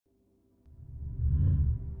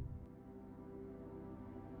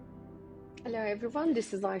Hello everyone,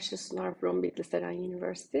 this is Ayşe Sunar from Bilgisayar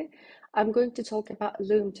University. I'm going to talk about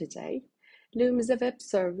Loom today. Loom is a web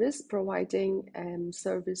service providing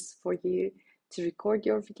service for you to record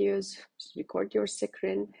your videos, record your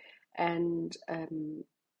screen, and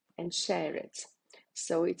share it.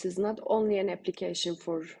 So it is not only an application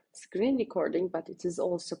for screen recording, but it is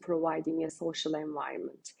also providing a social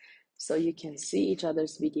environment. So you can see each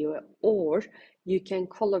other's video, or you can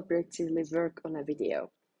collaboratively work on a video.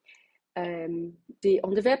 On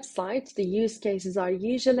the website, the use cases are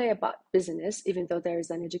usually about business, even though there is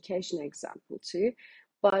an education example too,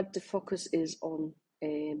 but the focus is on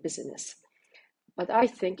business. But I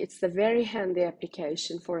think it's a very handy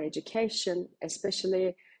application for education,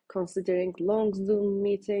 especially considering long Zoom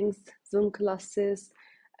meetings, Zoom classes,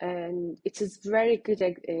 and it is very good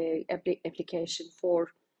application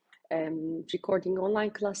for recording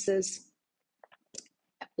online classes,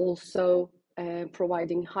 also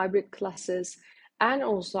providing hybrid classes, and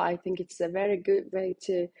also I think it's a very good way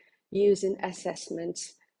to use in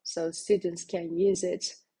assessments, so students can use it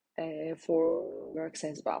for works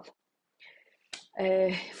as well.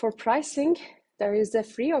 For pricing, there is a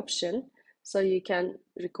free option, so you can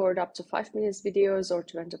record up to 5 minutes videos or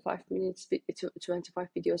 25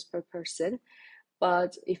 videos per person.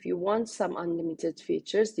 But if you want some unlimited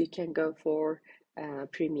features, you can go for a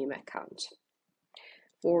premium account.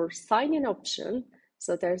 For sign-in option,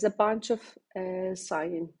 so there's a bunch of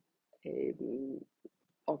sign-in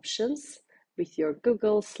options with your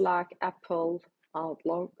Google, Slack, Apple,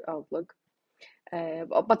 Outlook,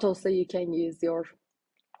 but also you can use your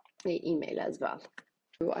email as well.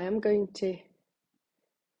 So I am going to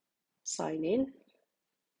sign in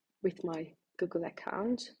with my Google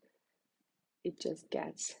account. It just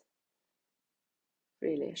gets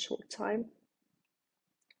really a short time.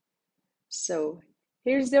 So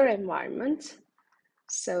here's your environment.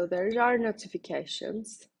 So there are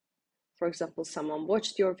notifications. For example, someone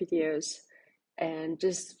watched your videos and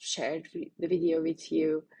just shared the video with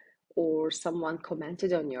you, or someone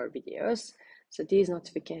commented on your videos. So these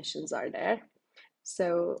notifications are there.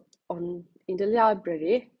 So in the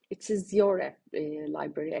library, it is your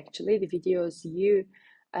library actually. The videos you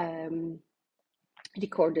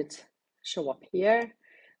recorded show up here.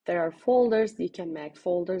 There are folders, you can make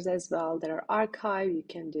folders as well. There are archive, you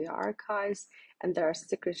can do archives, and there are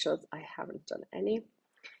screenshots. I haven't done any.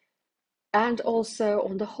 And also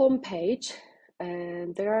on the home page,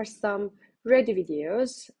 there are some ready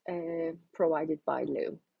videos provided by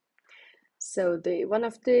Loom. So one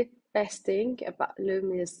of the best thing about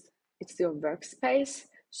Loom is it's your workspace,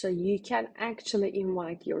 so you can actually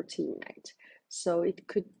invite your teammate. So it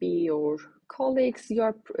could be your colleagues you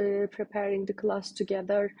are preparing the class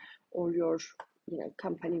together, or your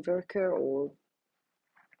company worker, or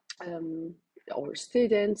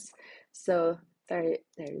students. So there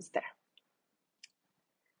is there.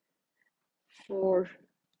 For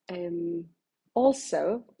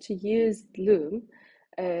also to use Loom,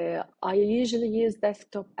 I usually use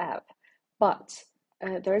desktop app, but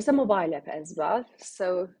there is a mobile app as well.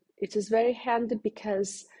 So it is very handy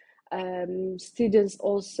because students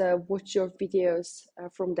also watch your videos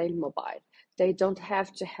from their mobile. They don't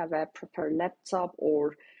have to have a proper laptop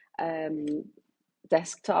or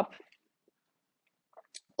desktop.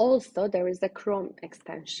 Also, there is a Chrome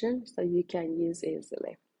extension, so you can use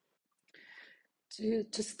easily.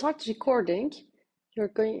 To start recording, you're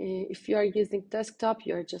going, if you are using desktop,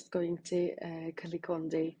 you're just going to click on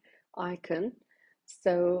the icon.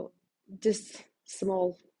 So this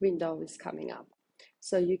small window is coming up.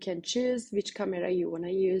 So you can choose which camera you want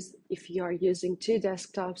to use. If you are using two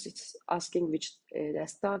desktops, it's asking which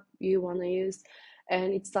desktop you want to use,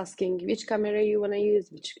 and it's asking which camera you want to use,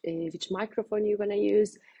 which microphone you want to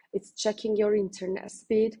use. It's checking your internet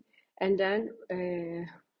speed, and then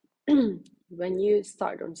when you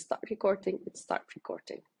start recording, it starts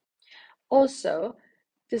recording. Also,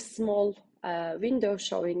 this small window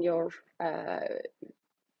showing your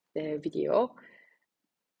video,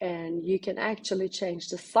 and you can actually change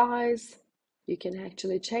the size, you can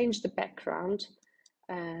actually change the background,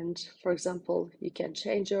 and for example, you can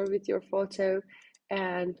change with your photo,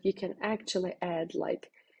 and you can actually add like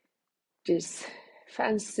this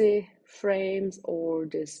fancy frames or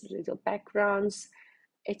this little backgrounds.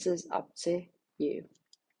 It is up to you.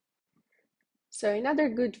 So another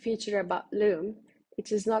good feature about Loom,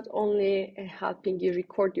 it is not only helping you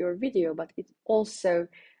record your video, but it also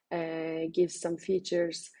gives some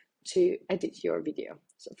features to edit your video.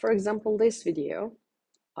 So for example, this video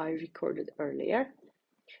I recorded earlier.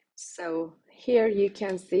 So here you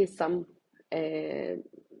can see some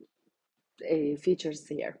features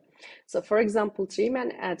here. So for example, trim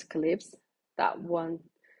and add clips. that one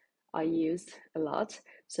I use a lot.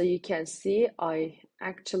 So you can see I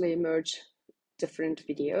actually merge different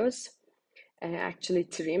videos and actually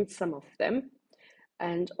trimmed some of them.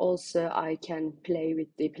 And also I can play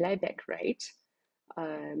with the playback rate.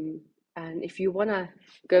 And if you wanna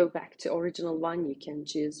go back to original one, you can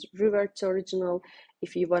choose revert to original.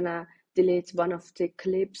 If you wanna delete one of the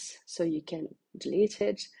clips, so you can delete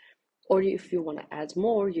it. Or if you wanna add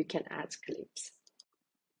more, you can add clips.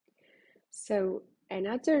 So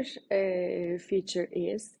another feature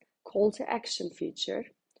is call to action feature.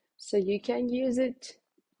 So you can use it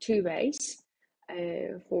two ways.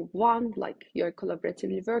 For one, like you're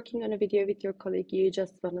collaboratively working on a video with your colleague, you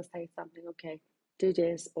just want to say something, okay, do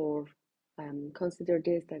this or consider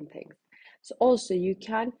this and things. So also you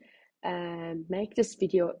can make this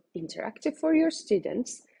video interactive for your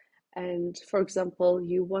students. And for example,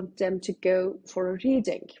 you want them to go for a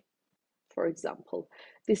reading. For example,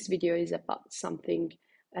 this video is about something,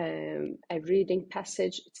 a reading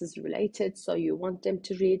passage, it is related, so you want them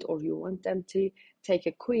to read or you want them to take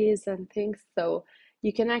a quiz and things. So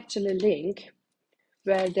you can actually link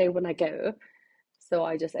where they want to go. So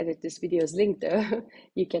I just added this video's link though.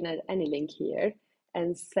 You can add any link here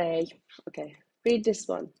and say, okay, read this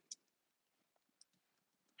one.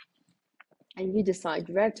 And you decide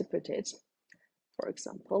where to put it, for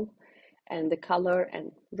example, and the color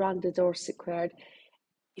and rounded or squared.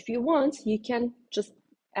 If you want, you can just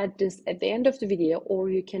add this at the end of the video, or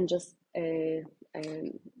you can just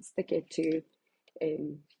stick it to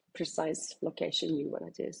a precise location you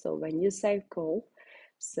want to do. So when you save call,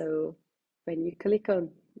 so when you click on,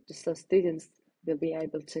 so students will be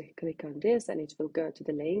able to click on this and it will go to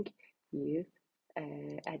the link you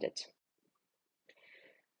added.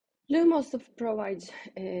 Loom also provides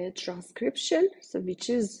transcription, so which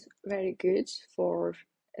is very good for,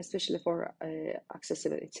 especially for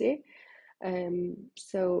accessibility.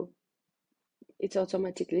 So it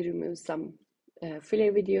automatically removes some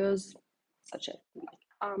filler videos, such as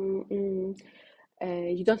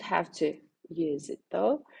you don't have to use it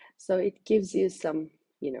though. So it gives you some,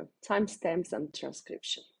 timestamps and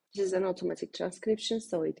transcription. This is an automatic transcription,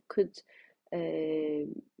 so it could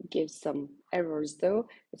give some errors though.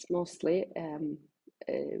 It's mostly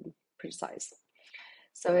precise.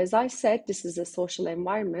 So as I said, this is a social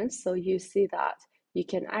environment, so you see that you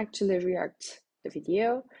can actually react the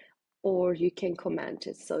video or you can comment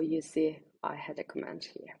it. So you see I had a comment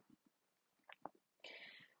here.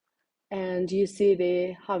 And you see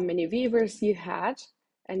the how many viewers you had.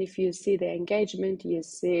 And if you see the engagement, you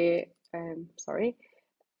see,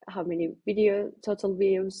 how many video total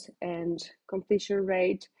views and completion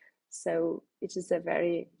rate. So it is a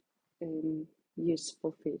very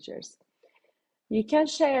useful features. You can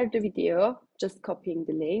share the video just copying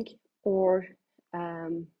the link, or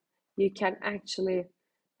you can actually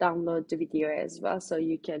download the video as well. So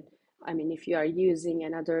you can, if you are using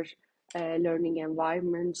another learning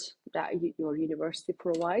environment that your university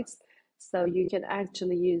provides, so you can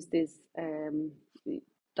actually use this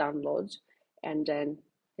download and then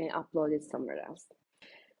upload it somewhere else.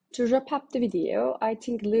 To wrap up the video, I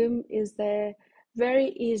think Loom is a very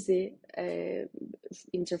easy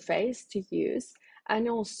interface to use, and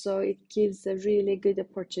also it gives a really good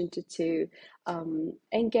opportunity to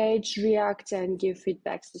engage, react, and give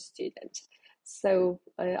feedbacks to students. So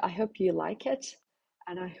I hope you like it,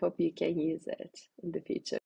 and I hope you can use it in the future.